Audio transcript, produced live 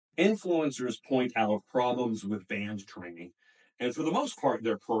influencers point out problems with band training, and for the most part,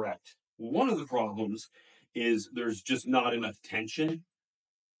 they're correct. One of the problems is there's just not enough tension,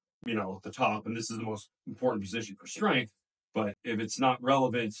 at the top, and this is the most important position for strength. But if it's not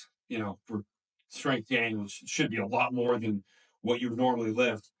relevant, for strength gain, which should be a lot more than what you would normally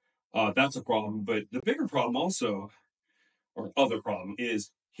lift, that's a problem. But the bigger problem also, or other problem,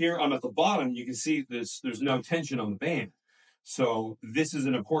 is here I'm at the bottom. You can see there's no tension on the band. So this is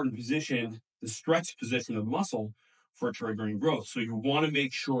an important position, the stretch position of muscle for triggering growth. So you want to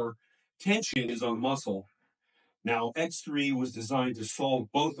make sure tension is on muscle. Now, X3 was designed to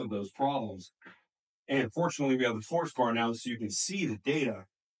solve both of those problems. And fortunately, we have the force bar now, so you can see the data.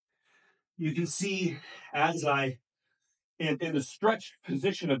 You can see as in the stretch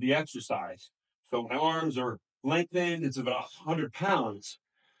position of the exercise. So my arms are lengthened, it's about 100 pounds.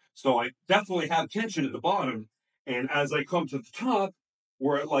 So I definitely have tension at the bottom. And as I come to the top,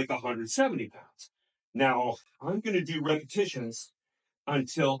 we're at like 170 pounds. Now, I'm going to do repetitions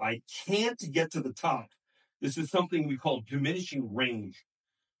until I can't get to the top. This is something we call diminishing range.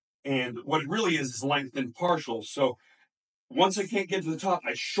 And what it really is lengthened partial. So once I can't get to the top,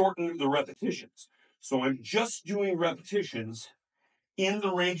 I shorten the repetitions. So I'm just doing repetitions in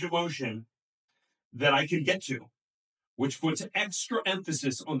the range of motion that I can get to, which puts extra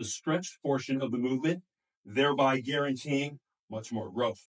emphasis on the stretched portion of the movement, thereby guaranteeing much more growth.